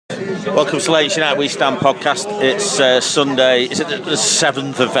Welcome to Latest United We Stand podcast. It's Sunday, is it the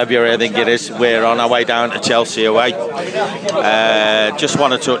 7th of February, I think it is. We're on our way down to Chelsea away. Just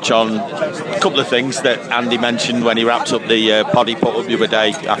want to touch on a couple of things that Andy mentioned when he wrapped up the pod he put up the other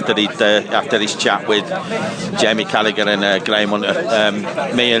day after his chat with Jamie Carragher and Graham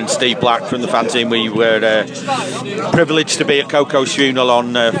Hunter. Me and Steve Black from the fan team, we were privileged to be at Coco's funeral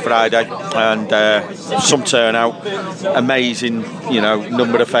on Friday, and some turnout, amazing,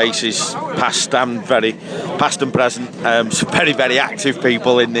 number of faces, past and present, some very active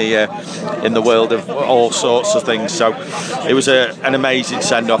people in the world of all sorts of things. So it was an amazing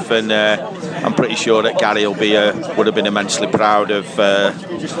send off, and I'm pretty sure that Gary would have been immensely proud of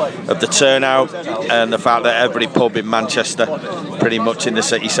the turnout and the fact that every pub in Manchester, pretty much in the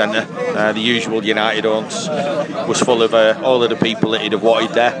city centre, the usual United haunts, was full of all of the people that he'd have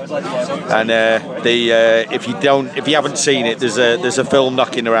wanted there. And if you haven't seen it, there's a film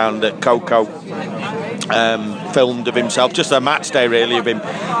knocking around that Coco filmed of himself, just a match day really, of him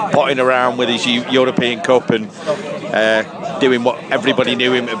potting around with his European Cup and doing what everybody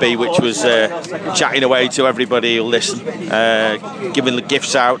knew him to be, which was chatting away to everybody who'll listen, giving the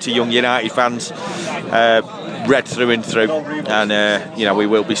gifts out to young United fans, red through and through, and we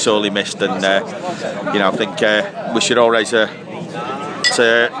will be sorely missed, and I think we should all raise a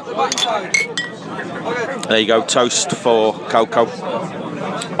there you go, toast for Coco.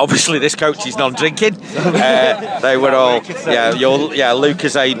 Obviously this coach is non-drinking. They were all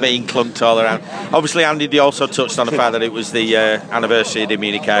Lucozade being clumped all around. Obviously Andy also touched on the fact that it was the anniversary of the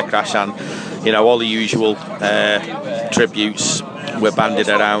Munich air crash, and all the usual tributes were banded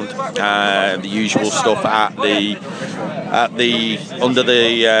around, the usual stuff at the under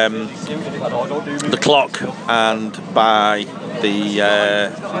the clock and by the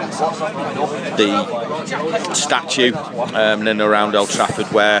statue in and around Old Trafford,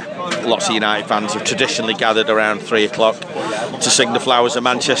 where lots of United fans have traditionally gathered around 3 o'clock to sing the Flowers of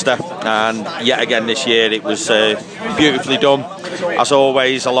Manchester. And yet again this year it was beautifully done. As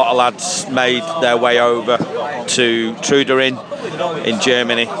always, a lot of lads made their way over to Trudering in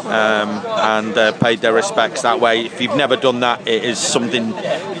Germany and paid their respects that way. If you've never done that, it is something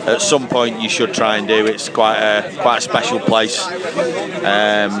at some point you should try and do. It's quite a special place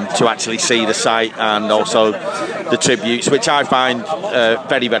to actually see the site, and also the tributes, which I find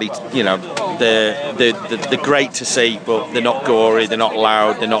very they're great to see, but they're not gory, they're not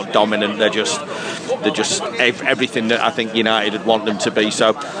loud, they're not dominant, they're just everything that I think United would want them to be.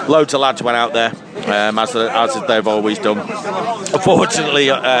 So loads of lads went out there, as they've always done. Unfortunately,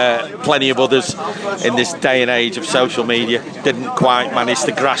 plenty of others in this day and age of social media didn't quite manage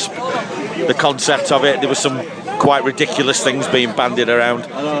to grasp the concept of it. There were some quite ridiculous things being bandied around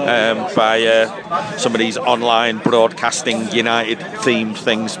by some of these online broadcasting United themed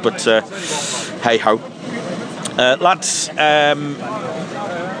things, but hey ho. Lads,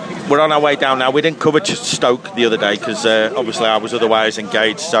 we're on our way down now. We didn't cover Stoke the other day because obviously I was otherwise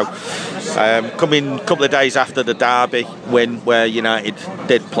engaged. So coming a couple of days after the Derby win, where United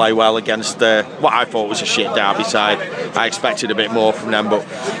did play well against what I thought was a shit Derby side. I expected a bit more from them, but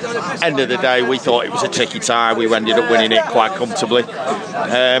end of the day we thought it was a tricky tie. We ended up winning it quite comfortably,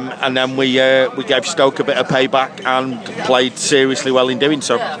 and then we gave Stoke a bit of payback and played seriously well in doing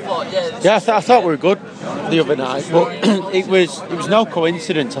so. Yeah, I thought we were good the other night, but it was no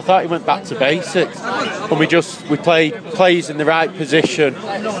coincidence. I thought he went back to basics, and we played plays in the right position,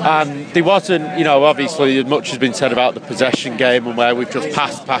 and there wasn't, obviously much has been said about the possession game and where we've just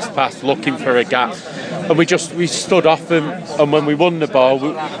passed looking for a gap, and we stood off them, and when we won the ball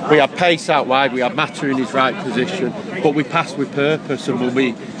we had pace out wide, we had Mata in his right position, but we passed with purpose, and when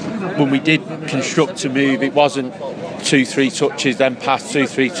we did construct a move, it wasn't 2-3 touches, then pass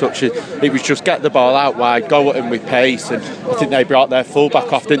 2-3 touches. It was just get the ball out wide, go at him with pace, and I think they brought their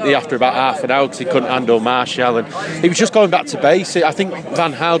full-back off, didn't they, after about half an hour because he couldn't handle Martial, and it was just going back to basics. I think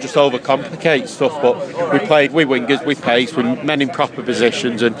Van Gaal just overcomplicates stuff, but we played with wingers, with pace, with men in proper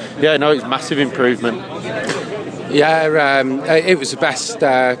positions, and it was massive improvement. Yeah, it was the best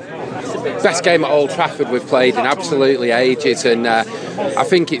game at Old Trafford we've played in absolutely ages, and I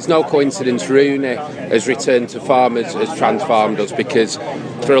think it's no coincidence Rooney has returned to form as transformed us, because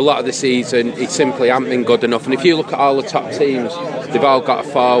for a lot of the season it simply hasn't been good enough. And if you look at all the top teams, they've all got a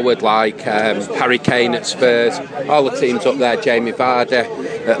forward like Harry Kane at Spurs, all the teams up there, Jamie Vardy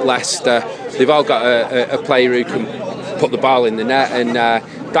at Leicester, they've all got a player who can put the ball in the net, and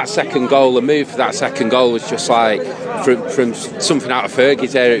that second goal, the move for that second goal was just like from something out of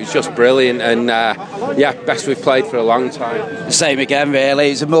Fergie's era. It was just brilliant, and best we've played for a long time. Same again,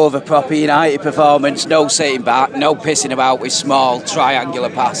 really. It's more of a proper United performance. No sitting back, no pissing about with small triangular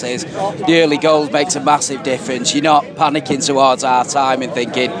passes. The early goals makes a massive difference. You're not panicking towards our time and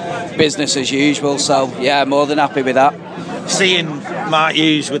thinking business as usual. So yeah, more than happy with that. Seeing Mark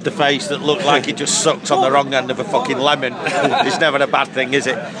Hughes with the face that looked like he just sucked on the wrong end of a fucking lemon is never a bad thing, is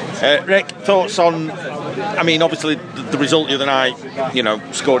it? Rick, thoughts on, I mean, obviously the result the other night,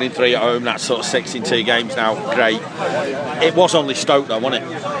 scoring 3 at home, that's sort of 6 in 2 games now, great. It was only Stoke though, wasn't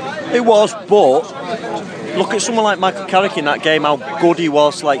it? It was, but look at someone like Michael Carrick in that game, how good he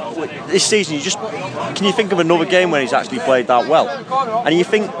was. Like this season, can you think of another game when he's actually played that well? And you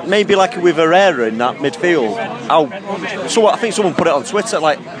think maybe like with Herrera in that midfield, I think someone put it on Twitter,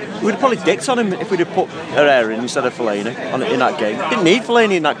 like we'd have probably dicked on him if we'd have put Herrera in instead of Fellaini in that game. Didn't need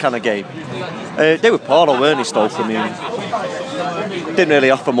Fellaini in that kind of game. They were poor, weren't they, Stoke? I mean, didn't really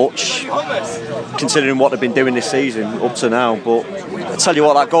offer much considering what they've been doing this season up to now. But I tell you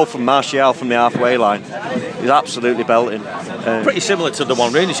what, that goal from Martial from the halfway line is absolutely belting. Pretty similar to the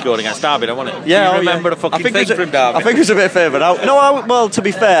one Rooney scored against Derby, don't it? Yeah, do you remember the fucking thing from Derby? I think it was a bit favoured out. No, well, to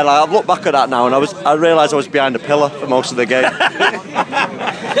be fair, like, I've looked back at that now and I realised I was behind a pillar for most of the game.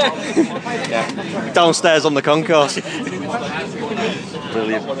 Downstairs on the concourse.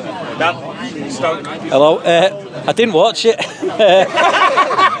 Brilliant. Hello. I didn't watch it.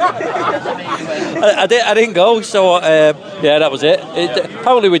 I didn't go, so that was it.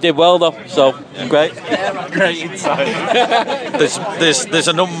 Apparently we did well though, so great. Great insight.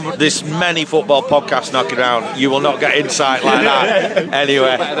 There's many football podcasts knocking around. You will not get insight like that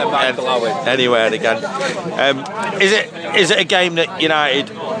anywhere again. Is it a game that United,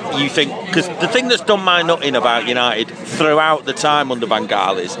 you think, because the thing that's done my nutting about United throughout the time under Van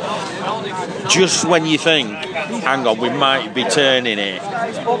Gaal is just when you think, hang on, we might be turning it,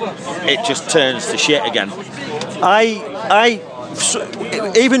 it just turns to shit again.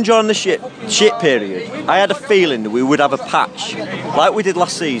 Even during the shit period, I had a feeling that we would have a patch like we did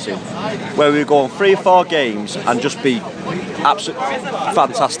last season, where we would go on 3 or 4 games and just be absolutely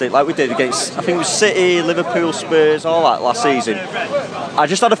fantastic, like we did against, I think it was City, Liverpool, Spurs, all that last season. I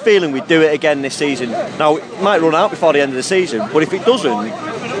just had a feeling we'd do it again this season. Now it might run out before the end of the season, but if it doesn't,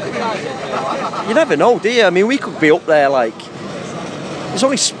 you never know, do you? I mean, we could be up there like, there's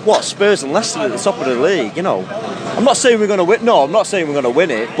only Spurs and Leicester at the top of the league, I'm not saying we're going to win. No, I'm not saying we're going to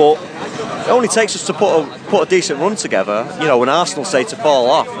win it, but it only takes us to put a decent run together. When Arsenal say to fall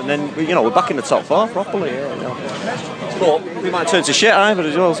off, and then we're back in the top 4 properly. But we might turn to shit either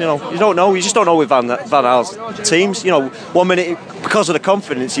as well. You don't know. You just don't know with Van Gaal's teams. 1 minute because of the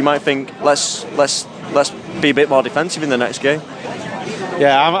confidence, you might think let's be a bit more defensive in the next game.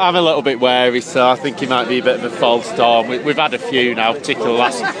 Yeah, I'm a little bit wary, so I think it might be a bit of a false storm. We've had a few now, particularly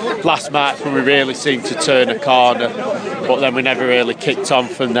last match when we really seemed to turn a corner, but then we never really kicked on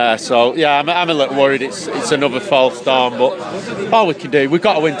from there. So yeah, I'm a little worried it's another false storm, but all we can do, we've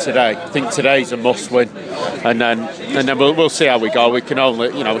got to win today. I think today's a must-win, and then we'll see how we go. We can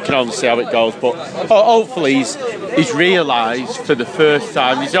only see how it goes, but hopefully he's realised for the first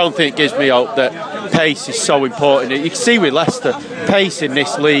time. The only thing that gives me hope that pace is so important. You can see with Leicester, pace in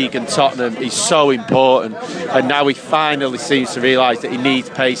this league and Tottenham is so important, and now he finally seems to realise that he needs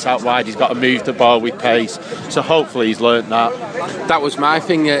pace out wide. He's got to move the ball with pace, so hopefully he's learnt that. That was my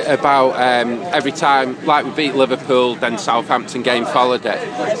thing about every time, like we beat Liverpool, then Southampton game followed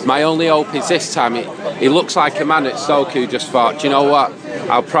it. My only hope is this time he looks like a man at Stoke who just thought, do you know what,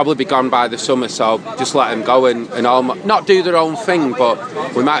 I'll probably be gone by the summer, so just let them go and almost, not do their own thing, but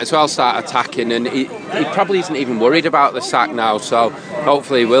we might as well start attacking. And he probably isn't even worried about the sack now, so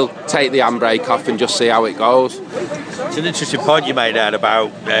hopefully we'll take the handbrake off and just see how it goes. It's an interesting point you made there about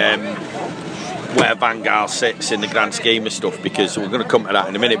where Van Gaal sits in the grand scheme of stuff, because we're going to come to that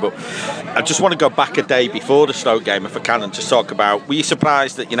in a minute, but I just want to go back a day before the Stoke game if I can and just talk about, were you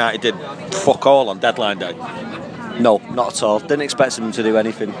surprised that United did fuck all on deadline day? No, not at all. Didn't expect them to do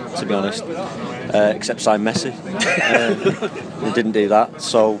anything, to be honest, except sign Messi. They didn't do that,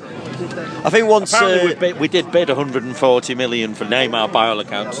 so I think once we did bid 140 million for Neymar by all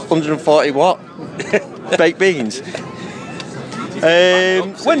accounts. 140 what? Baked beans.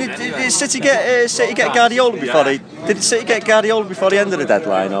 When did City get Guardiola before did City get Guardiola before the end of the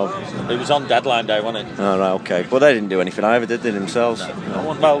deadline? Or? It was on deadline day, wasn't it? Oh, right, okay. But they didn't do anything either, did they themselves?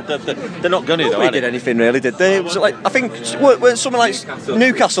 No. Well, they're not going to, though. They did anything really, did they? It was like, I think, weren't someone like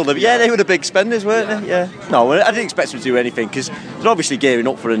Newcastle, they were the big spenders, weren't they? Yeah. No, I didn't expect them to do anything because they're obviously gearing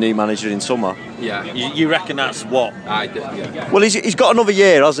up for a new manager in summer. Yeah. You reckon that's what? I do, yeah. Well, he's got another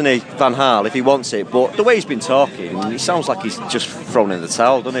year, hasn't he, Van Gaal, if he wants it. But the way he's been talking, it sounds like he's just thrown in the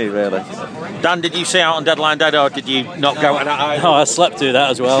towel, doesn't he, really? Dan, did you see out on Deadline Day, or did you not go to that either? No, I slept through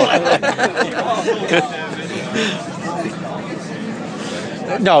that as well.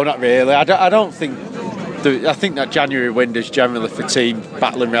 No, not really. I don't think. I think that January window is generally for teams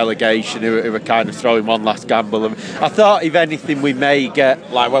battling relegation who are kind of throwing one last gamble. And I thought, if anything, we may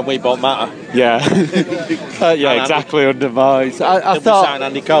get Like when we bought Matter. yeah, exactly under Moyes. I Did we thought sign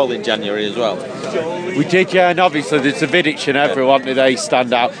Andy Cole in January as well? we did, yeah, and obviously there's a Vidic and everyone they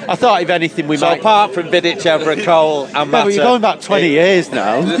stand out. I thought, if anything, we So might. apart from Vidic, Evra, Cole and Yeah, Matter, but you're going back 20 years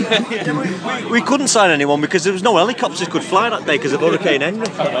now. We couldn't sign anyone because there was no helicopters could fly that day because of Hurricane Henry.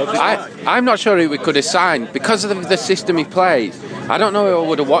 I'm not sure who we could have signed because of the system he plays. I don't know who I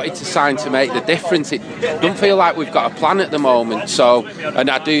would have wanted to sign to make the difference. It don't feel like we've got a plan at the moment. So, and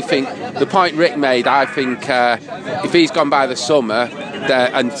I do think the point Rick made, I think if he's gone by the summer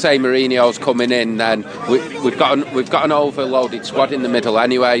and say Mourinho's coming in, then we've got an overloaded squad in the middle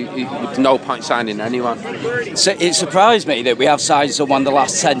anyway. There's no point signing anyone. So it surprised me that we have signed someone the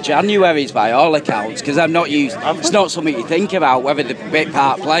last 10 Januaries by all accounts, because it's not something you think about whether they're bit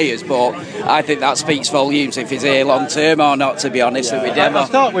part players, but I think that speaks volumes if he's here long term or not, to be honest with you, I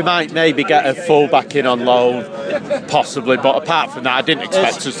thought we might maybe get a full-back in on loan, possibly, but apart from that, I didn't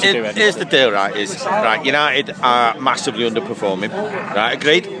expect us to do it. Here's the deal, right? United are massively underperforming. Right,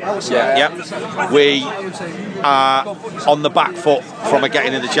 agreed? Yeah. We are on the back foot from a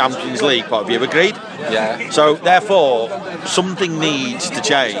getting in the Champions League point of view. Agreed? Yeah. So therefore, something needs to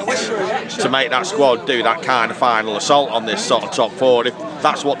change to make that squad do that kind of final assault on this sort of top four, if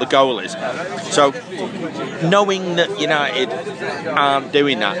that's what the goal is. So knowing that United aren't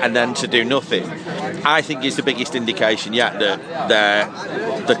doing that and then to do nothing, I think is the biggest indication yet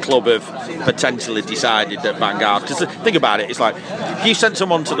that the club have potentially decided that Van Gaal, because think about it, it's like you sent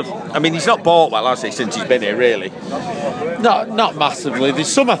someone to the, I mean, he's not bought well, has he, since he's been here, really? Not massively.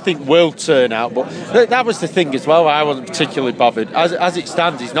 There's some I think will turn out, but that was the thing as well. I wasn't particularly bothered. As it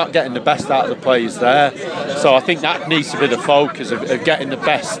stands, he's not getting the best out of the players there. So I think that needs to be the focus of getting the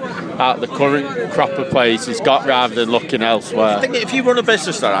best out of the current crop of players he's got, rather than looking elsewhere. I think if you run a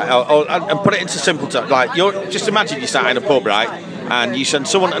business, right, and put it into simple terms, like just imagine you sat in a pub, right, and you send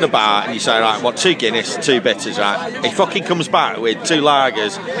someone to the bar and you say, right, I want 2 Guinness, 2 bitters, right? He fucking comes back with 2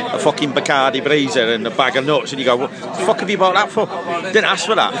 lagers, a fucking Bacardi Breezer and a bag of nuts, and you go, what the fuck have you bought that for? Didn't ask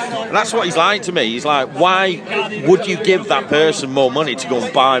for that. And that's what he's like to me. He's like, why would you give that person more money to go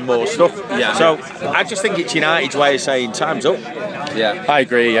and buy more stuff? Yeah. So I just think it's United's way of saying time's up. Yeah. I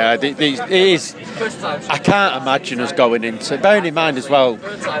agree, yeah. It is. I can't imagine us going into, bearing in mind as well,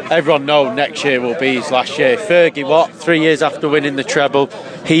 everyone knows next year will be his last year. Fergie, 3 years after winning the treble,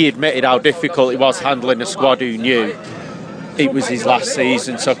 he admitted how difficult it was handling a squad who knew it was his last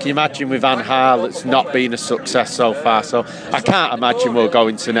season. So can you imagine with Van Gaal, it's not been a success so far. So I can't imagine we'll go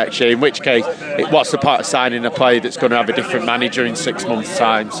into next year, in which case, what's the point of signing a player that's going to have a different manager in 6 months'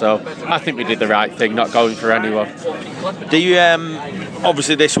 time? So I think we did the right thing, not going for anyone. Do you,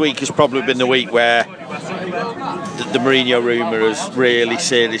 obviously this week has probably been the week where the Mourinho rumour has really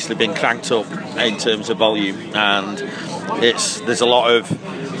seriously been cranked up in terms of volume, and there's a lot of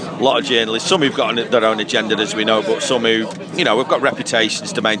journalists, some who've got their own agenda, as we know, but some who, we've got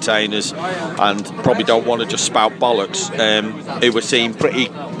reputations to maintain us and probably don't want to just spout bollocks, who were seen pretty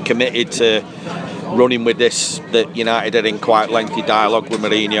committed to running with this, that United are in quite lengthy dialogue with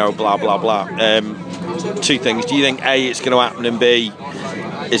Mourinho, blah, blah, blah. 2 things. Do you think, A, it's going to happen, and B,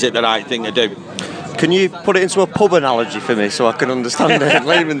 is it the right thing to do? Can you put it into a pub analogy for me so I can understand it in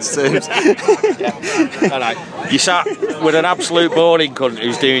layman's terms? All right. You sat with an absolute boring cunt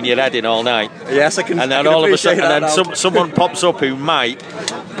who's doing your head in all night. Yes, I can. And then all of a sudden, someone pops up who might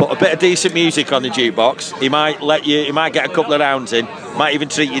put a bit of decent music on the jukebox. He might get a couple of rounds in, might even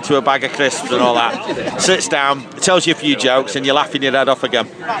treat you to a bag of crisps and all that. Sits down, tells you a few jokes, and you're laughing your head off again.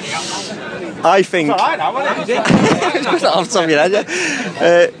 I think. It's all right now,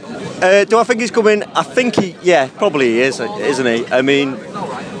 do I think he's coming? I think probably he is, isn't he? I mean,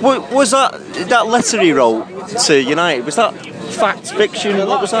 was that letter he wrote to United, was that fact, fiction?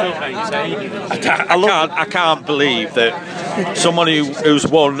 What was that? I can't believe that someone who's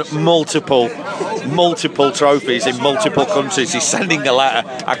won multiple trophies in multiple countries is sending a letter.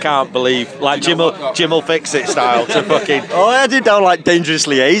 I can't believe, like Jim will fix it style to fucking. Oh, I did down like dangerous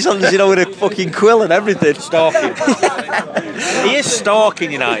liaisons, with a fucking quill and everything. Stalking. He is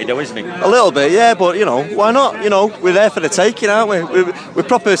stalking United, though, isn't he? A little bit, yeah, but you know, why not? You know, we're there for the taking, aren't we? We're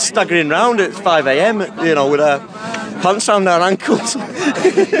proper staggering round at 5 a.m. You know, with our pants around our ankles.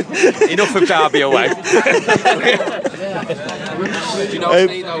 Enough of Derby away. Do you know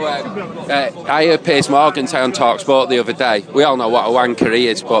me though? I heard Piers Morgan say on TalkSport the other day. We all know what a wanker he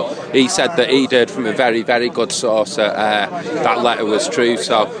is, but he said that he'd heard from a very, very good source that letter was true.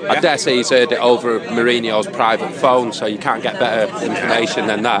 So I dare say he's heard it over Mourinho's private phone. So you can't get better information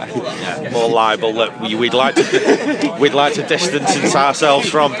than that. More libel that we'd like to distance ourselves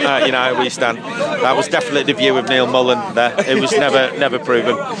from. We stand. That was definitely the view of Neil Mullen. There, it was never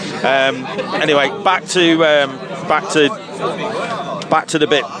proven. Anyway, back to the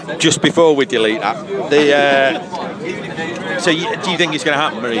bit just before we delete that. Do you think it's going to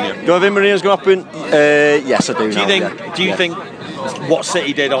happen, Mourinho? Do I think Mourinho's going to happen? Yes, I do. Do you think what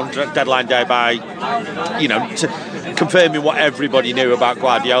City did on deadline day by, confirming what everybody knew about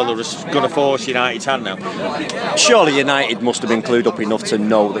Guardiola was going to force United's hand now? Surely United must have been clued up enough to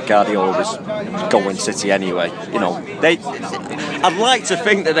know that Guardiola was going City anyway. You know, I'd like to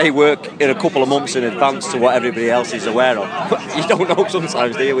think that they work in a couple of months in advance to what everybody else is aware of. You don't know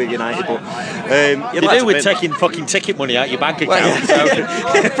sometimes, do you, with United? But you do with taking fucking ticket money out your bank account.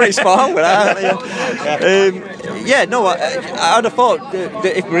 Pretty smart with that. I'd have thought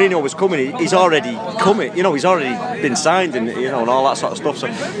that if Mourinho was coming, he's already coming. You know, he's already been signed and and all that sort of stuff. So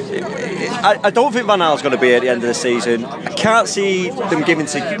I don't think Van Gaal's going to be here at the end of the season. I can't see them giving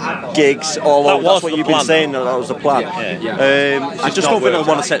to Giggs, although that's what you've been saying. That was the plan. I just don't think they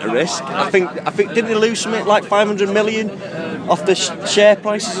want to take a risk. I think didn't they lose something like 500 million off the share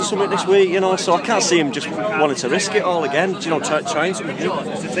prices or something this week? So I can't see him just wanting to risk it all again. Trying something new.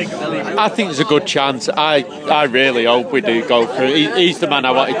 I think there's a good chance. I really hope we do go through. He's the man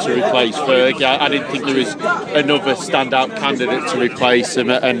I wanted to replace Fergie. I didn't think there was another standout candidate to replace him,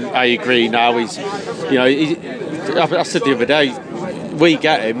 and I agree now. I said the other day, we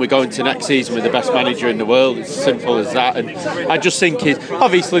get him, we go into next season with the best manager in the world. It's as simple as that. And I just think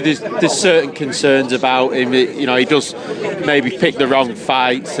obviously there's certain concerns about him. He does maybe pick the wrong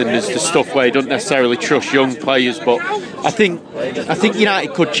fights, and there's the stuff where he doesn't necessarily trust young players. But I think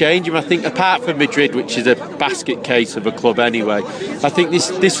United could change him. I think apart from Madrid, which is a basket case of a club anyway, I think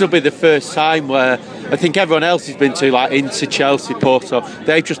this will be the first time where I think everyone else has been to, like Inter, Chelsea, Porto,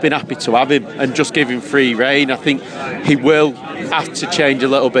 they've just been happy to have him and just give him free rein. I think he will have to change a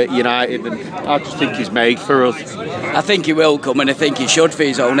little bit, United, and I just think he's made for us. I think he will come, and I think he should for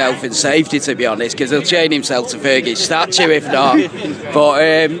his own health and safety, to be honest, because he'll chain himself to Fergie's statue if not.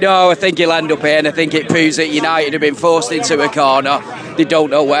 But no, I think he'll end up here, and I think it proves that United have been forced into a corner. They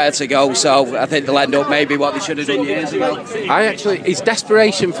don't know where to go, so I think they'll end up maybe what they should have done years ago. His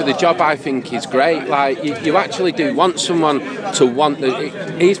desperation for the job, I think, is great. Like you actually do want someone to want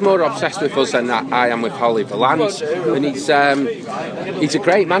he's more obsessed with us than I am with Holly Valance, and he's a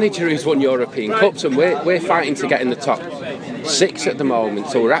great manager who's won European Cups, and we're fighting to get in the top 6 at the moment,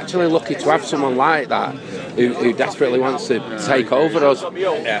 so we're actually lucky to have someone like that who desperately wants to take over us.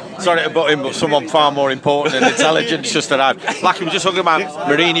 Yeah. Sorry to butt in, but someone far more important and intelligent just arrived. Like we were just talking about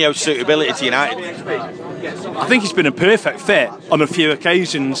Mourinho's suitability to United. I think he's been a perfect fit on a few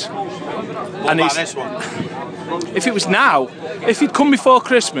occasions. What about this one? If it was now, if he'd come before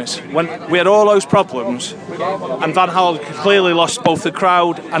Christmas when we had all those problems and Van Gaal clearly lost both the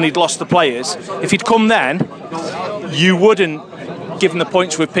crowd and he'd lost the players, if he'd come then, you wouldn't, given the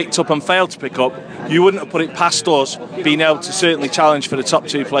points we've picked up and failed to pick up, you wouldn't have put it past us being able to certainly challenge for the top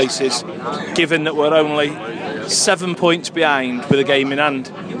 2 places, given that we're only 7 points behind with a game in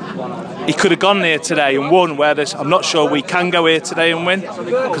hand. He could have gone there today and won, whereas I'm not sure we can go here today and win,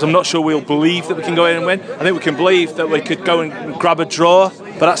 because I'm not sure we'll believe that we can go here and win. I think we can believe that we could go and grab a draw,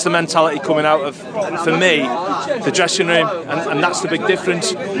 but that's the mentality coming out of, for me, the dressing room, and that's the big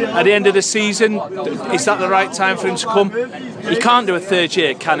difference. At the end of the season, is that the right time for him to come? He can't do a third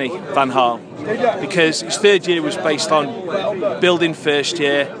year, can he, Van Gaal? Because his third year was based on building first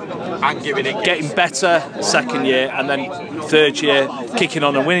year and getting better second year, and then third year kicking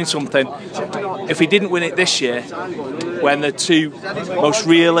on and winning something. If he didn't win it this year, when the 2 most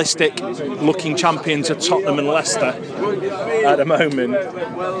realistic looking champions are Tottenham and Leicester, at the moment,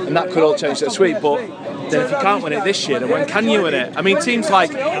 and that could all change next week. But then if you can't win it this year, then when can you win it? I mean, teams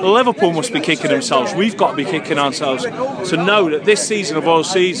like Liverpool must be kicking themselves. We've got to be kicking ourselves to know that this season of all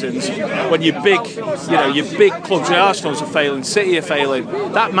seasons, when your big clubs, the Arsenals are failing, City are failing,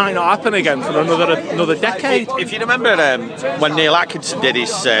 that might not happen again for another decade. If you remember when Neil Atkinson did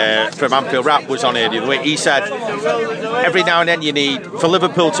his from Anfield Rap was on here the other week, he said every now and then you need, for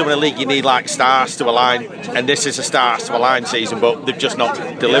Liverpool to win a league, you need like stars to align, and this is a stars to align season, but they've just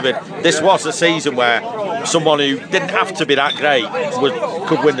not delivered. This was a season where someone who didn't have to be that great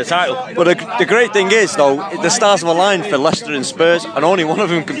could win the title. But the great thing is, though, the stars have aligned for Leicester and Spurs, and only one of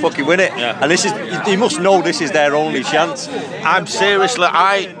them can fucking win it. Yeah. And this is, you must know this is their only chance. I'm seriously,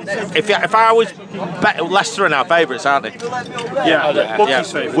 if I was Leicester are our favourites, aren't they? Yeah, the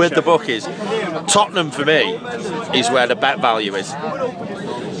bookies favourites, with the bookies. Tottenham for me is where the bet value is.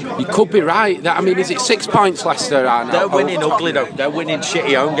 You could be right. I mean, is it 6 points Leicester are now? They're winning ugly though. They're winning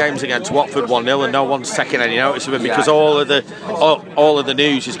shitty home games against Watford 1-0, and no one's taking any notice of them because all of the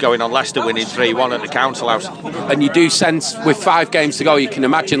news is going on Leicester winning 3-1 at the Council House. And you do sense with 5 games to go, you can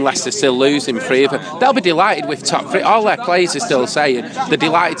imagine Leicester still losing 3 of them. They'll be delighted with top 3. All their players are still saying they're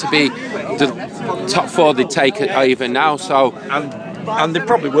delighted to be the top 4 they'd take even now. So. And they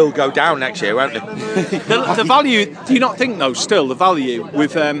probably will go down next year, won't they? The value, do you not think though, still, the value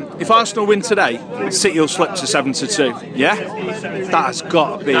with, if Arsenal win today, City will slip to 7-2, yeah? That's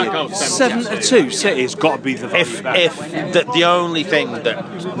got to be, 7-2, City's got to be the value. If the only thing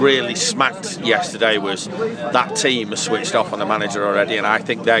that really smacked yesterday was that team has switched off on the manager already, and I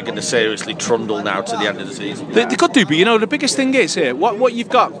think they're going to seriously trundle now to the end of the season. They could do, but you know, the biggest thing is here, what you've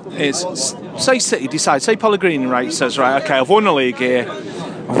got is, say City decides, say Pellegrini, right, says, right, okay, I've won the league here,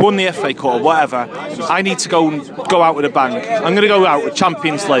 I've won the FA Cup or whatever, I need to go out with a bang. I'm going to go out with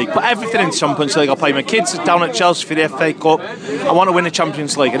Champions League, put everything in Champions League. I'll play my kids down at Chelsea for the FA Cup. I want to win the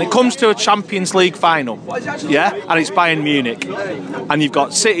Champions League. And it comes to a Champions League final, yeah, and it's Bayern Munich. And you've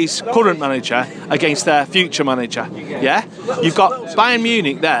got City's current manager against their future manager, yeah? You've got Bayern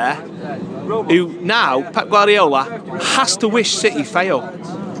Munich there, who now, Pep Guardiola, has to wish City fail.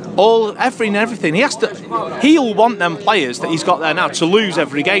 Everything. He'll want them players that he's got there now to lose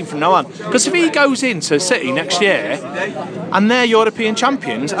every game from now on. Because if he goes into City next year and they're European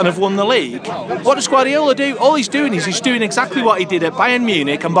champions and have won the league, what does Guardiola do? All he's doing is he's doing exactly what he did at Bayern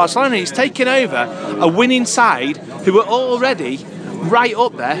Munich and Barcelona. He's taking over a winning side who are already right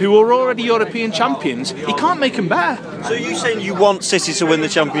up there, who are already European champions. He can't make them better. So are you saying you want City to win the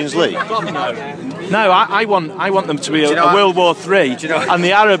Champions League? No, I want them to be a World War III, and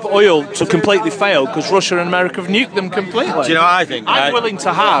the Arab oil to completely fail because Russia and America have nuked them completely. Do you know what I think? I'm willing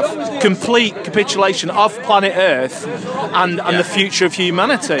to have complete capitulation of planet Earth and the future of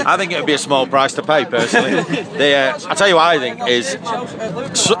humanity. I think it would be a small price to pay, personally. I tell you what I think is,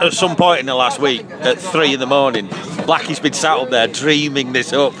 at some point in the last week, at 3 a.m, Blackie's been sat up there dreaming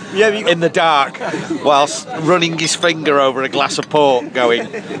this up in the dark whilst running his finger over a glass of port going,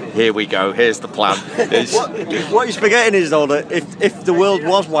 here we go, here's the plan. What he's forgetting is, though, that if the world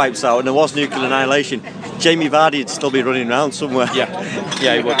was wiped out and there was nuclear annihilation, Jamie Vardy would still be running around somewhere. Yeah,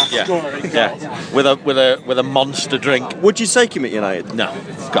 he would. Yeah, with a monster drink. Would you take him at United? No,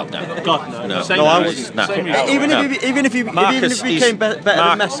 God no. No, I wouldn't. No. Even if he became better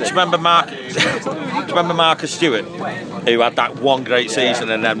than Messi. Do you remember Marcus Stewart, who had that one great season,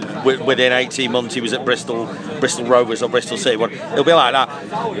 and then within 18 months he was at Bristol Rovers or Bristol City? He'll be like that.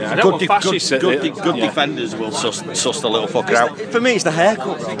 Good defenders will suss the little fucker out. For me, it's the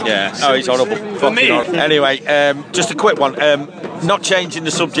haircut. Yeah. Oh, he's horrible. For me. Anyway, just a quick one. Not changing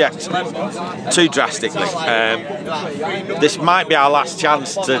the subject too drastically. This might be our last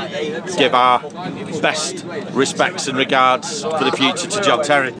chance to give our best respects and regards for the future to John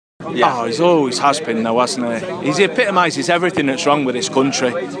Terry. Yeah. Oh, he's always has been though, hasn't he? He epitomises everything that's wrong with this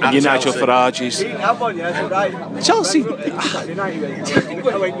country. And you Nigel Farage's. Chelsea, I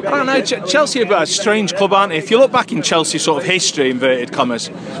don't know, Chelsea are a strange club, aren't they? If you look back in Chelsea sort of history, inverted commas,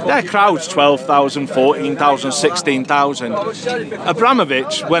 their crowd's 12,000, 14,000, 16,000.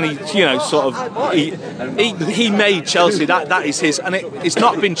 Abramovich, when he made Chelsea, that is his, and it's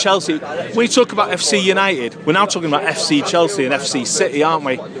not been Chelsea. When we talk about FC United, we're now talking about FC Chelsea and FC City, aren't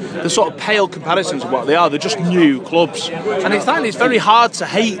we? The sort of pale comparisons of what they are. They're just new clubs, and it's very hard to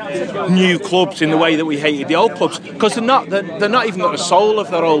hate new clubs in the way that we hated the old clubs, because they're not even got the soul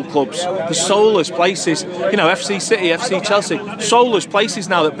of their old clubs. The soulless places, FC City, FC Chelsea, soulless places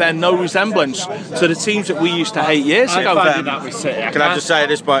now that bear no resemblance to the teams that we used to hate years ago. Can I just say at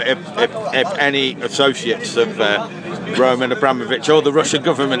this point, if any associates of Roman Abramovich or the Russian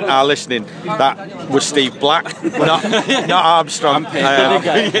government are listening, that was Steve Black, not Armstrong.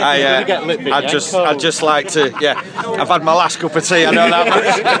 I'd just like to, I've had my last cup of tea, I know that much.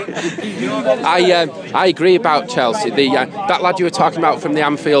 I agree about Chelsea. That lad you were talking about from the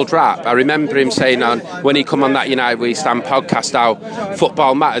Anfield Rap, I remember him saying when he come on that United We Stand podcast how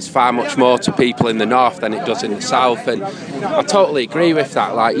football matters far much more to people in the north than it does in the south, and I totally agree with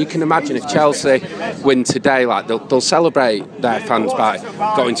that. Like, you can imagine if Chelsea win today, like they'll celebrate their fans by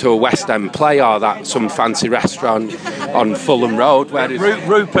going to a West End play or some fancy restaurant on Fulham Road. Whereas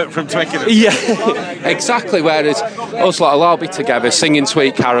Rupert from Twickenham. Yeah, exactly. Whereas us lot will all be together singing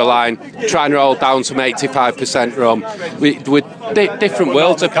Sweet Caroline, trying to roll down some 85% rum. We're different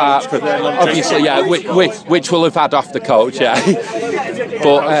worlds apart from, obviously, which we'll have had off the coach,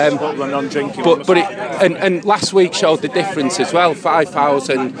 But last week showed the difference as well.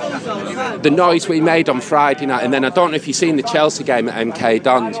 5,000, the noise we made on Friday night, and then I don't know if you've seen the Chelsea game at MK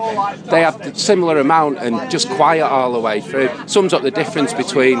Dons. They had a similar amount and just quiet all the way through. Sums up the difference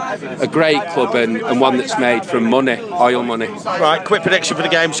between a great club and one that's made from money, oil money. Right, quick prediction for the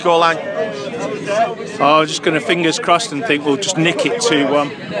game, scoreline. Just going to fingers crossed and think we'll just nick it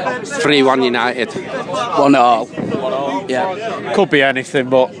 2-1. 3-1 United. 1-1. Yeah. Could be anything,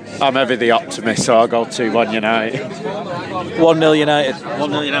 but I'm ever the optimist, so I'll go 2-1 United. 1-0 United.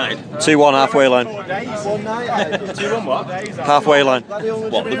 1-0 United. 2-1 halfway line. 2-1 what? Halfway line.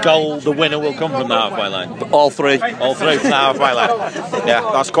 What, the winner will come from the halfway line? All three. All three from the halfway line. Yeah,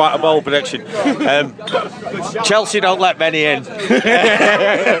 that's quite a bold prediction. Chelsea don't let many in.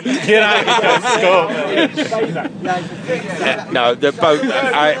 No, they're both.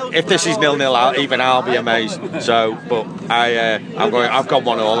 If this is 0-0, even I'll be amazed. So, but I've got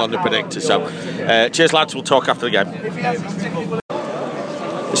 1-1 on the predictor. So, cheers, lads. We'll talk after the game.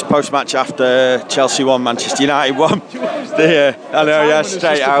 This post-match after Chelsea won, Manchester United won. I know, yeah,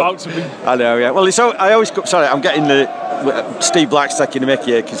 straight out. I know, yeah. Well, I'm getting Steve Black's taking the mick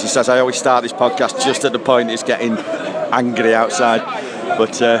here because he says I always start this podcast just at the point it's getting angry outside.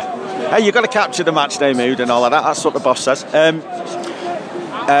 But hey, you've got to capture the match day mood and all of that. That's what the boss says.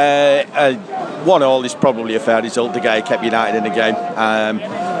 1-1 is probably a fair result. The guy kept United in the game.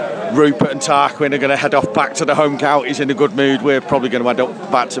 Rupert and Tarquin are going to head off back to the home counties in a good mood. We're probably going to head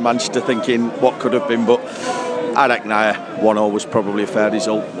up back to Manchester thinking what could have been, but I reckon 1-0 was probably a fair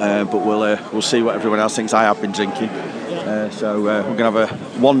result. But we'll see what everyone else thinks. I have been drinking, so we're going to have a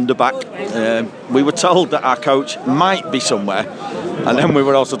wander back. We were told that our coach might be somewhere, and then we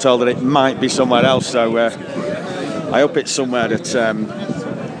were also told that it might be somewhere else. So I hope it's somewhere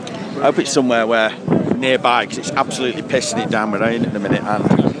where nearby, because it's absolutely pissing it down with rain at the minute,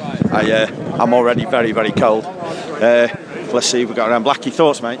 and I'm already very, very cold. Let's see if we got around. Blackie,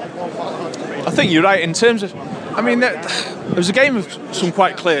 thoughts, mate? I think you're right in terms of. I mean, there was a game of some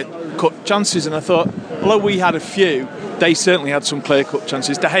quite clear-cut chances, and I thought, although we had a few, they certainly had some clear-cut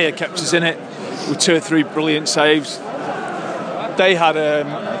chances. De Gea kept us in it with 2 or 3 brilliant saves. They had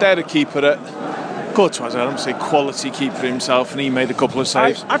a keeper at Courtois, I don't say quality keeper himself, and he made a couple of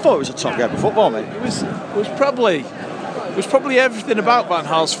saves. I thought it was a top game of football, mate. It was probably everything about Van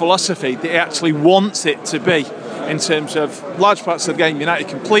Gaal's philosophy that he actually wants it to be, in terms of large parts of the game, United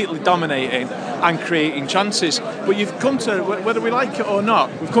completely dominating and creating chances. But you've come to, whether we like it or not,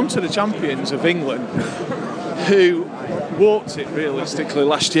 we've come to the champions of England who walked it realistically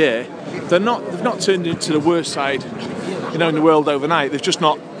last year. They've not turned into the worst side, in the world overnight. They've just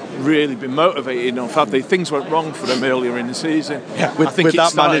not really been motivated enough, have they? Things went wrong for them earlier in the season. Yeah, with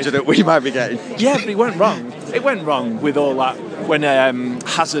that manager that we might be getting. Yeah, but it went wrong. It went wrong with all that when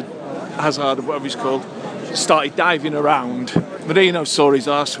Hazard, whatever he's called, started diving around. Mourinho saw his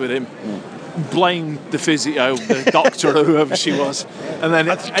arse with him, blamed the physio, the doctor or whoever she was, and then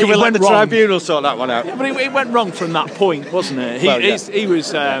Can we let the tribunal sort that one out? Yeah, but it went wrong from that point, wasn't it? He was he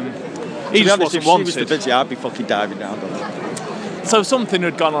just wasn't wanted. If she was the physio, I'd be fucking diving down. So something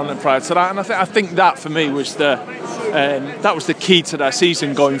had gone on prior to that, and I think that for me was the key to their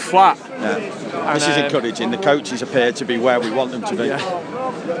season going flat. Yeah. And this is encouraging. The coaches appear to be where we want them to be. Yeah.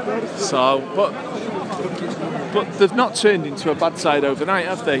 So, but they've not turned into a bad side overnight,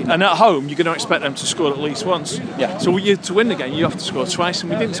 have they? And at home, you're going to expect them to score at least once. Yeah. So to win the game, you have to score twice,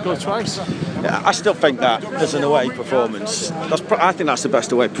 and we didn't score twice. Yeah, I still think that as an away performance, I think that's the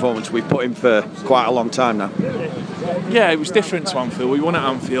best away performance we've put in for quite a long time now. Yeah, it was different to Anfield. We won at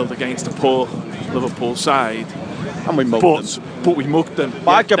Anfield against a poor Liverpool side. And we mugged them. But we mugged them.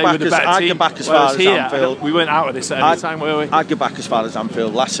 But I'd go back as far as Anfield. We weren't out of this at any time, were we? I'd go back as far as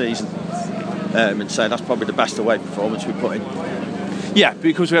Anfield last season and say that's probably the best away performance we put in. Yeah,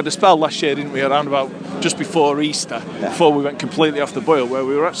 because we had a spell last year, didn't we? Around about just before Easter, before we went completely off the boil, where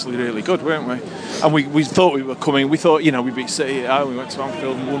we were actually really good, weren't we? And we thought we were coming. We thought, you know, we beat City out. We went to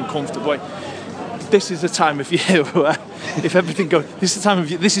Anfield and won comfortably. This is the time of year where, if everything goes, this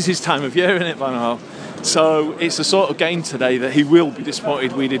is his time of year, isn't it, Van Gaal? So it's the sort of game today that he will be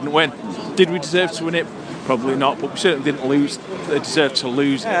disappointed we didn't win. Did we deserve to win it? Probably not, but we certainly didn't deserve to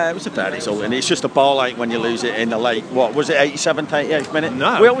lose. Yeah, it was a fair result, and it's just a ball ache when you lose it in the late. What was it, 87th, 88th minute?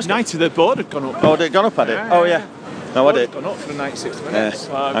 No, we always 90. The board had gone up. Oh, had it gone up? Had it? Oh yeah. No, I did. Gone up for the 96th minute. Yeah.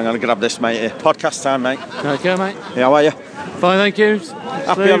 So. I'm going to grab this, mate. Here. Podcast time, mate. Okay, mate. Yeah, how are you? Fine, thank you.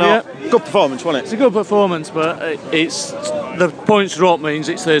 Happy or not? Good performance, wasn't It's it? a good performance, but it's the points drop means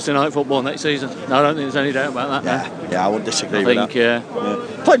it's Thursday night football next season. No, I don't think there's any doubt about that. Yeah, I wouldn't disagree I with think, that. Yeah.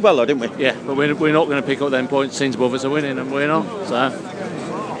 Played well though, didn't we? Yeah, but we're not going to pick up them points. Teams above us are winning, and we're not. So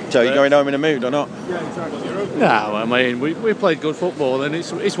you're going home in a mood or not? No, I mean we played good football, and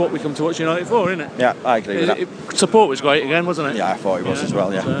it's what we come to watch United for, isn't it? Yeah, I agree with that. Support was great again, wasn't it? Yeah, I thought it was as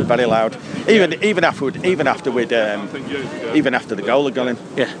well. Yeah, very loud. Even after the goal had gone in.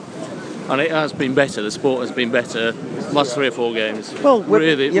 Yeah. And it has been better. The sport has been better last 3 or 4 games. Well,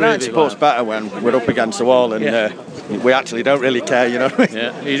 really, United support's better when we're up against the wall and we actually don't really care, you know what I mean?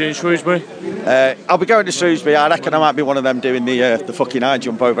 Yeah. Are you doing Shrewsbury? I'll be going to Shrewsbury. I reckon I might be one of them doing the fucking high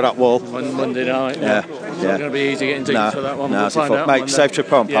jump over that wall. On Monday night. Yeah. It's not going to be easy getting tickets for that one. No, We'll find out. mate, safe trip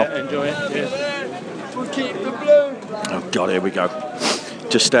home, pal. Yeah, enjoy it. Yeah. Oh God, here we go.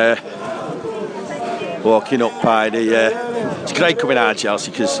 Just walking up by the. It's great coming out of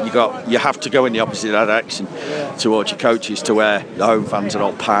Chelsea because you have to go in the opposite direction towards your coaches to where the home fans are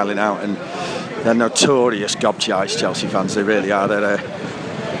all piling out, and they're notorious gobshites, Chelsea fans. They really are. They're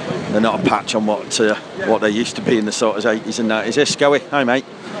not a patch on what they used to be in the sort of 80s and 90s. Here, Scoey. Hi, mate.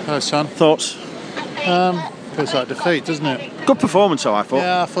 Hello, son. Thoughts? Feels like defeat, doesn't it? Good performance, though, I thought.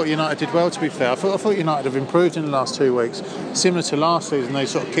 Yeah, I thought United did well, to be fair. I thought United have improved in the last 2 weeks. Similar to last season, they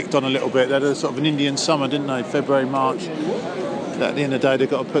sort of kicked on a little bit. They had a sort of an Indian summer, didn't they? February, March. At the end of the day, they've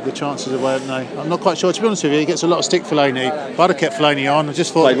got to put the chances away, haven't they? I'm not quite sure. To be honest with you, he gets a lot of stick, Fellaini. If I'd have kept Fellaini on, I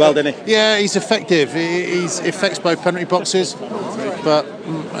just thought... Played well, didn't he? Yeah, he's effective. He affects both penalty boxes. But...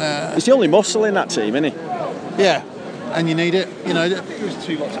 he's the only muscle in that team, isn't he? Yeah. And you need it, you know.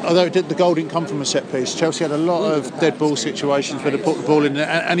 Although the goal didn't come from a set piece, Chelsea had a lot of dead ball situations where they put the ball in there,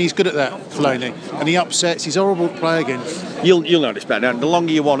 and he's good at that, Fellaini. And he upsets. He's horrible to play against. You'll notice better. The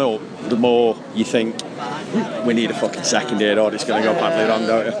longer you want up, the more you think we need a fucking second here, or it's going to go badly wrong,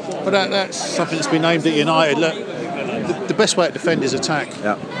 don't you? But that's something that's been aimed at United. Look, the best way to defend is attack.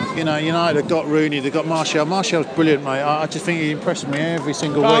 Yeah. You know, United have got Rooney, they've got Martial. Martial's brilliant, mate. I just think he impresses me every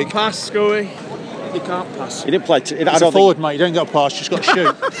single week. Pass, Scoey. You can't pass. He didn't play. He's a forward, mate. You don't got to pass. You just got to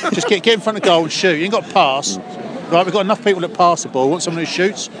shoot. Just get in front of goal and shoot. You ain't got to pass. Right, we've got enough people that pass the ball. We want someone who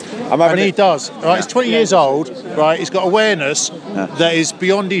shoots, and he does. Right, he's 20 years old. Right, he's got awareness that is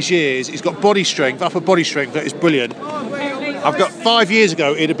beyond his years. He's got body strength, upper body strength that is brilliant. I've got 5 years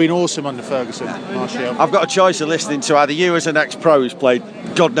ago, it'd have been awesome under Ferguson. Martial. I've got a choice of listening to either you as an ex-pro who's played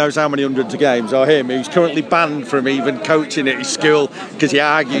God knows how many hundreds of games, or him who's currently banned from even coaching at his school because he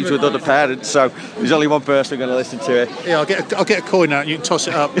argues with other parents. So there's only one person going to listen to it. Yeah, I'll get a coin out and you can toss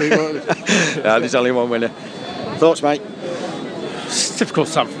it up. Yeah, there's only one winner. Thoughts, mate? It's difficult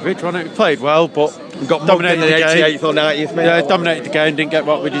to Stamford Bridge, wasn't it? We played well, but We got dominated in the the 88th or 90th minute. Yeah, dominated the game, didn't get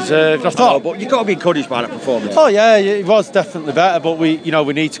what we deserved. I thought, but you've got to be encouraged by that performance. oh yeah, it was definitely better, but we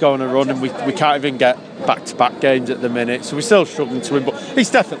need to go on a run, and we can't even get back-to-back games at the minute, so we're still struggling to win. But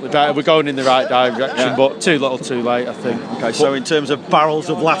it's definitely better. We're going in the right direction, but too little, too late, I think. Okay, so in terms of barrels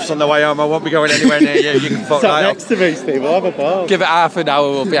of laughs on the way home, I won't be going anywhere near you. You can fuck right next to me, Steve. We'll have a ball. Give it half an hour,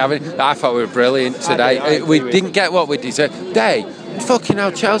 we'll be having. I thought we were brilliant today. We didn't get what we deserved. Fucking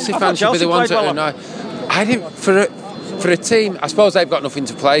hell, Chelsea fans should be the ones that annoy. I didn't for a team. I suppose they've got nothing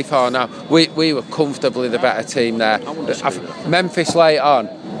to play for now. We were comfortably the better team there. Memphis late on,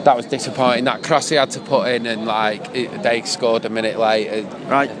 that was disappointing. That cross he had to put in, and they scored a minute later.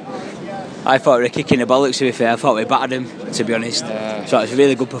 Right. I thought we were kicking the bollocks, to be fair. I thought we battered him, to be honest. Yeah. So it was a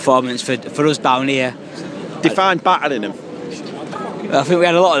really good performance for us down here. Define battering him. I think we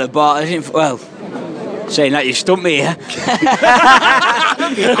had a lot of the ball. Saying that, you stumped me here.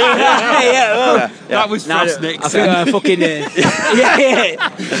 That was Frostnick. I think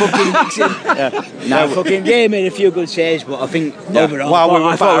fucking they made a few good saves, but I think overall, while we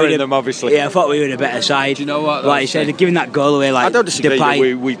were battering them, obviously. Yeah, I thought we were the better side. Do you know what? Like you said, giving that goal away, I don't disagree that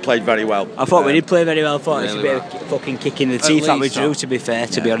we played very well. I thought we did play very well. I thought it was a bit of a fucking kick in the teeth that we drew, to be fair,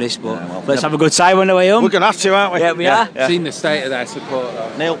 to be honest. But let's have a good time on the way home. We're going to have to, aren't we? Yeah, we are. Seen the state of their support,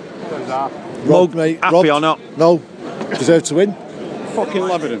 though. Neil, Robbed, mate. happy or not? No, deserve to win. fucking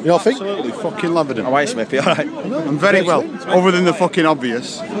loving him. You all think? Absolutely fucking loving him. Oh, wait, Smith, you all right? I'm very well, other than the fucking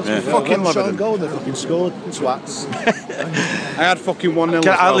obvious. Fucking loving him. Goal, they fucking scored. Swats. I had fucking 1-0 as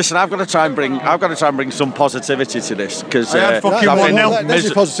well. Listen, I've got to try and bring some positivity to this because I had fucking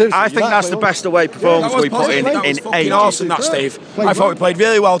 1-0. I think that's the best away performance we put in ages. Awesome, that, Steve. I thought we played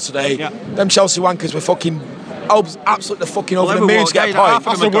really well today. Them Chelsea wankers were fucking absolutely fucking over the moon to get a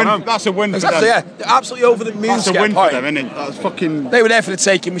point. That's a win for exactly, them. yeah. Absolutely over the moon That's to a get win a point. for them, isn't it? That's fucking... They were there for the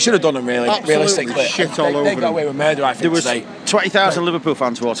taking. We should have done them, really, realistically. Shit all over They got away with murder, I think, There was today. 20,000 Liverpool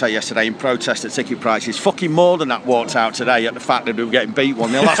fans walked out yesterday in protest at ticket prices. Fucking more than that walked out today at the fact that we were getting beat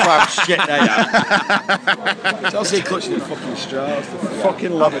 1-0. That's why I'm shit they are. Chelsea clutching the fucking straws.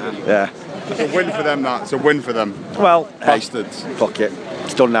 Fucking loving it. Yeah. It's a win for them, that. It's a win for them. Well, bastards. Fuck it.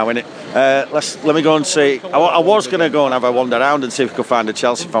 It's done now, innit? Let me go and see. I was going to go and have a wander around and see if we could find a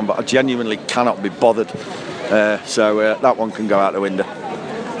Chelsea fan, but I genuinely cannot be bothered. So that one can go out the window.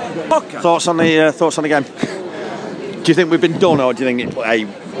 Thoughts on the game? Do you think we've been done, or do you think it's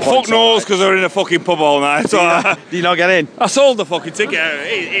Fuck knows, because they're in a fucking pub all night. So do you not get in? I sold the fucking ticket.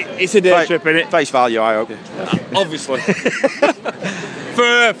 It's a day trip, innit? Face value, I hope. Obviously.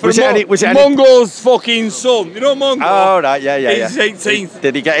 For was it Mongo's fucking son. You know Mongo? Oh, right, yeah. He's 18th.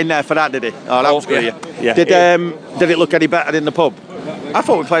 Did he get in there for that, did he? Oh, that was great. Yeah. Did it look any better in the pub? I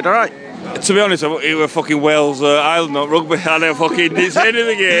thought we played all right. To be honest, it was fucking Wales Ireland, not rugby. I don't fucking didn't say anything of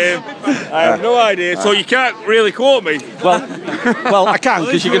the game. I have no idea, so you can't really quote me. Well, I can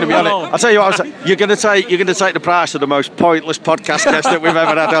because you're going to be on it. I'll tell you what, you're going to take the price of the most pointless podcast guest that we've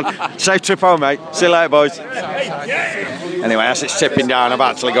ever had on. Safe trip home, mate. See you later, boys. Anyway, as it's tipping down, I've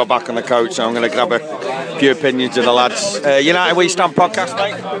actually got back on the coach, so I'm going to grab a few opinions of the lads. United We Stand podcast,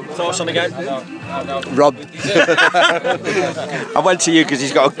 mate. Thoughts on the game? Rob. I went to you because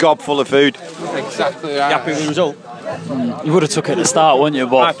he's got a gob full of food. Exactly. You happy with the result? You would have took it at the start, wouldn't you?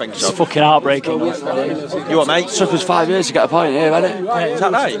 But I think so. It's fucking heartbreaking. You what, mate? It took us 5 years to get a point here, hasn't it? Is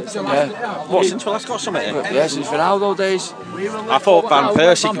that right? Yeah. What, since we last got something here? Yeah, since Ronaldo days. I thought Van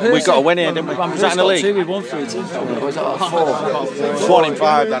Persie, we got a win here, didn't we? Was that in the league? We won 3-2. Was that like 4? 1 in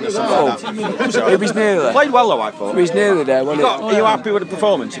 5 then, or something like that. It was nearly. Played well though, I thought. It was nearly there, wasn't it? Are you happy with the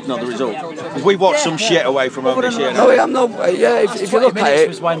performance, if not the result? Because we watched some shit away from home this year. No, I'm not. Yeah, if you look at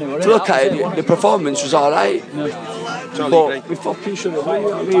it, the performance was all right. But we fucking should have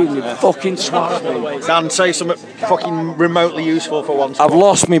really fucking swat me. Dan, say something fucking remotely useful for once. I've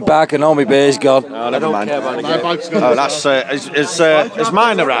lost my bag and all my beer's gone. Oh, never mind. Care about the game. Oh, that's has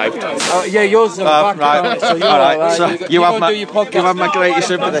mine arrived? Yeah, yours is back. Right. So you're all right. right. So you have my greatest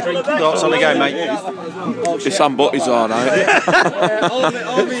sympathy. Thoughts on the game, mate? This Sam Butty's all right.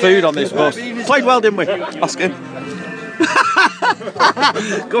 Food on this bus. Played well, didn't we? Ask him.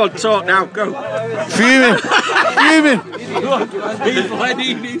 Go on, talk now. Go. Fuming.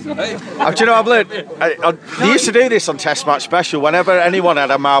 Do you know I've learned? They used to do this on Test Match Special. Whenever anyone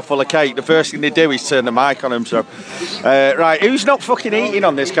had a mouthful of cake, the first thing they do is turn the mic on them. So, right, who's not fucking eating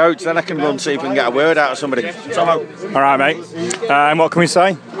on this coach? Then I can run see if we can get a word out of somebody. Tomo. All right, mate. What can we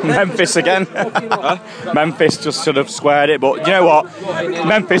say? Memphis again. Memphis just sort of squared it, but you know what?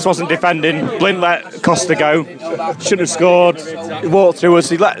 Memphis wasn't defending. Blint let Costa go. Shouldn't have scored. He walked through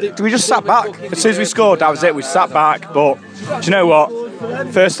us. We just sat back. As soon as we scored, that was it. We sat back. But do you know what?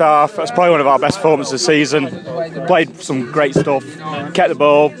 First half, that's probably one of our best performances of the season. Played some great stuff, kept the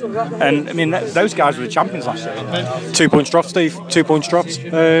ball, and I mean those guys were the champions last year. 2 points dropped, Steve. 2 points dropped.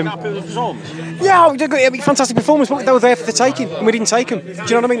 Yeah, fantastic performance, but they were there for the taking, and we didn't take them. Do you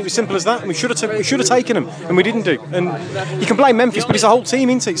know what I mean? It was simple as that. And we should have taken them, and we didn't do. And you can blame Memphis, but it's a whole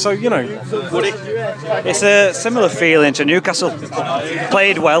team, isn't it? So you know. Woody? It's a similar feeling to Newcastle.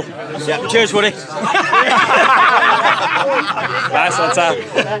 Played well. Yeah. Cheers, Woody. Nice one, Tom.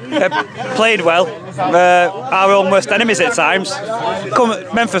 Played well. Our own worst enemies at times.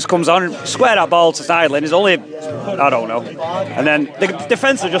 Memphis comes on, square that ball to Sterling. It's only, I don't know. And then the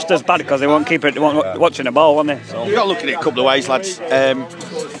defence are just as bad because they won't keep it. They won't watching the ball, won't they? So. You've got to look at it a couple of ways, lads.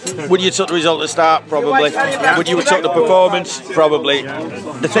 Would you have took the result at the start? Probably. Would you have took the performance? Probably.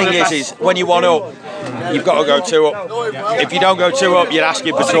 The thing is when you 1-up, you've got to go 2-up. If you don't go 2-up, you're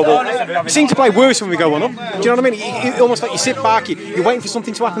asking for trouble. We seem to play worse when we go 1-up. Do you know what I mean? Almost like you sit back, you're waiting for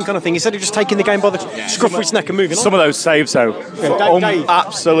something to happen, kind of thing. Instead of just taking the game by the scruff of its neck and moving on. Some of those saves, though,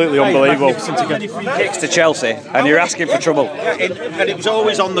 absolutely unbelievable. Kicks to Chelsea, and you're asking for trouble. And it was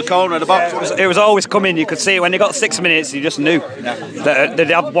always on the corner of the box. It was always coming. You could see it when you got 6 minutes. You just knew that they'd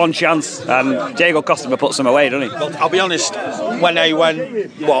have one chance, and Diego Costa put some away, doesn't he? Well, I'll be honest. when they went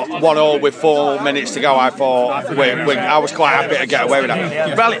 1-1 with 4 minutes to go, I thought I was quite happy to get away with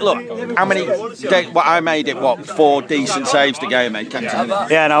that. Rally, look, how many? I made it 4 decent saves to game, mate.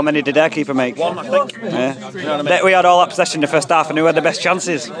 Yeah, and how many did their keeper make? 1, I think. Yeah. You know what I mean? We had all that possession in the first half, and who had the best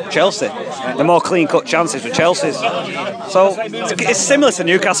chances? Chelsea. The more clean-cut chances were Chelsea's. So it's similar to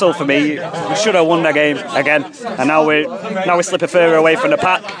Newcastle for me. We should have won that game again, and now we're slipping further away from the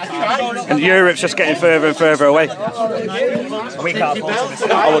pack, and Europe's just getting further and further away. We can't.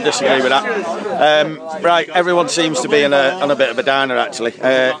 I would disagree with that. Right, everyone seems to be on a bit of a downer actually.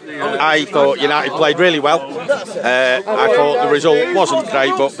 I thought United played really well. I thought the result wasn't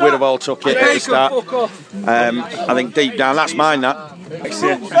great, but we'd have all took it at the start. I think deep down, that's mine. That.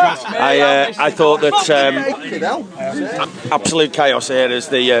 I thought that absolute chaos here as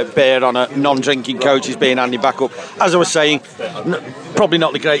the beer on a non-drinking coach is being handed back up. As I was saying, probably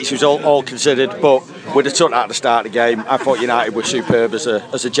not the greatest result all considered, but we'd have took that at the start of the game. I thought United were superb as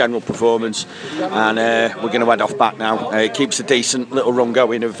a general performance, and we're going to head off back now. It keeps a decent little run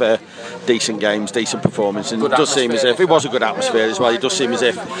going of decent games, decent performance, and it does seem as if it was a good atmosphere as well. It does seem as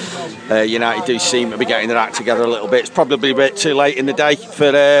if United do seem to be getting their act together a little bit. It's probably a bit too late in the day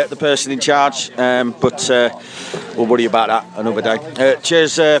for the person in charge, but we'll worry about that another day.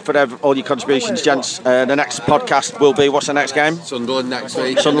 Cheers for all your contributions, gents. The next podcast will be, what's the next game? Sunderland next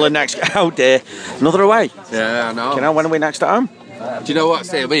week. Sunderland next. Oh dear, another away. Yeah, I know. You know, when are we next at home? Do you know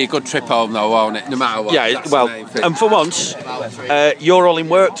what? It'll be a good trip home though, won't it? No matter what. Yeah, well, and for once, you're all in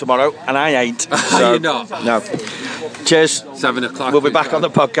work tomorrow, and I ain't. So, You're not? No. Cheers. 7 o'clock. We'll be back on the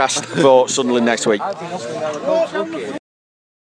podcast for Sunderland next week.